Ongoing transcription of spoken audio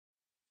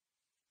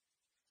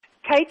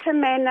Cato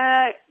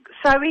Manor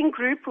Sewing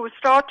Group was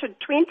started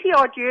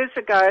 20-odd years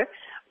ago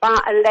by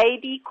a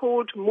lady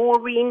called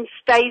Maureen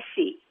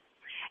Stacey.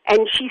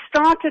 And she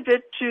started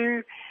it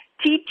to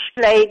teach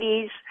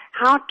ladies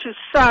how to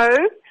sew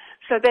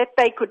so that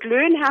they could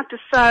learn how to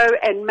sew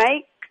and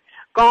make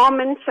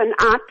garments and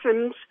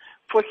items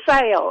for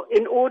sale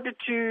in order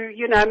to,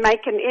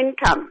 make an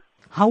income.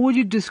 How would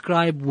you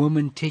describe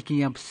women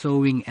taking up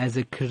sewing as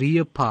a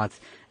career path?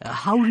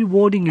 How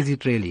rewarding is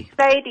it really?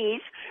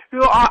 Ladies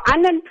who are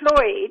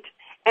unemployed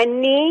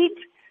and need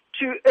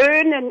to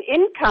earn an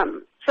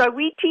income. So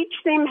we teach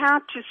them how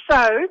to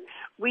sew.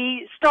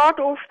 We start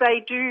off,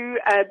 they do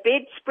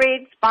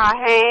bedspreads by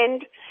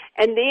hand,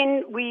 and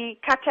then we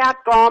cut out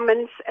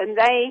garments and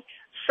they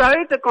sew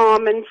the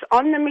garments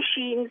on the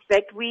machines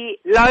that we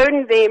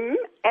loan them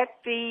at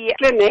the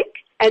clinic,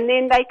 and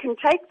then they can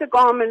take the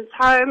garments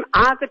home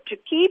either to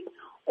keep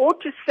or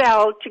to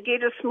sell to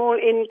get a small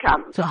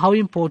income. So how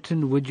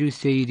important would you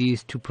say it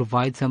is to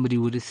provide somebody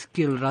with a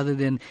skill rather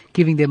than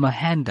giving them a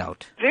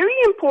handout? Very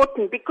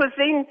important, because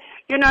then,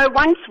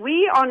 once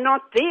we are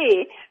not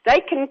there,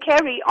 they can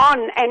carry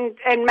on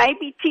and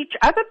maybe teach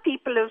other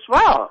people as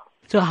well.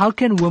 So how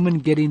can women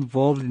get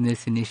involved in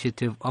this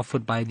initiative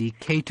offered by the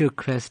Cato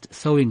Crest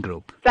Sewing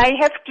Group? They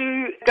have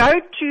to go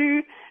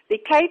to the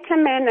Cato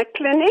Manor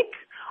Clinic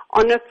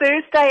on a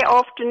Thursday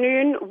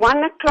afternoon,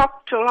 1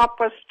 o'clock till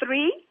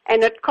 3:30,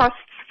 and it costs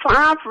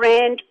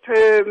R5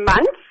 per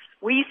month.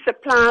 We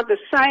supply the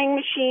sewing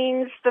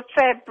machines, the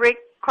fabric,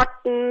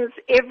 cottons,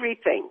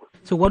 everything.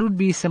 So what would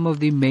be some of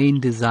the main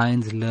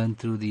designs learned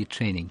through the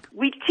training?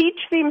 We teach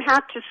them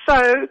how to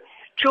sew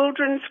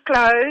children's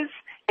clothes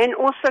and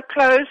also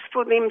clothes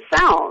for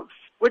themselves,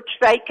 which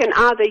they can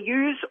either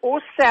use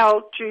or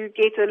sell to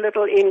get a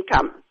little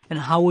income. And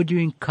how would you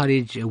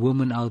encourage a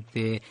woman out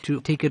there to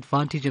take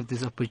advantage of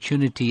this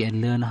opportunity and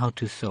learn how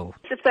to sew?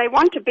 If they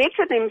want to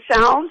better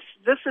themselves,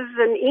 this is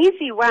an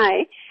easy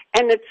way,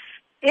 and it's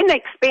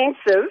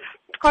inexpensive.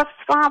 It costs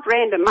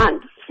R5 a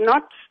month. It's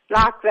not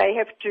like they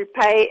have to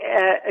pay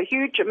a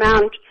huge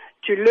amount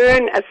to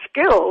learn a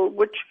skill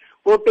which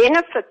will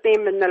benefit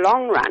them in the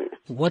long run.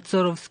 What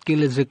sort of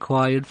skill is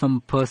required from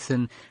a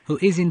person who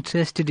is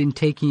interested in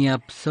taking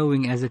up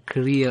sewing as a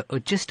career or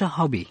just a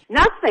hobby?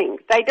 Nothing.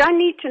 They don't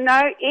need to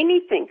know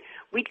anything.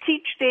 We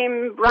teach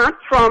them right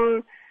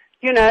from,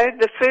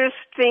 the first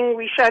thing,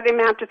 we show them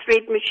how to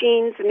thread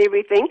machines and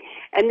everything,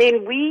 and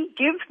then we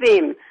give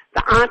them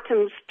the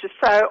items to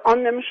sew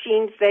on the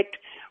machines that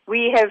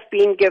we have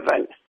been given.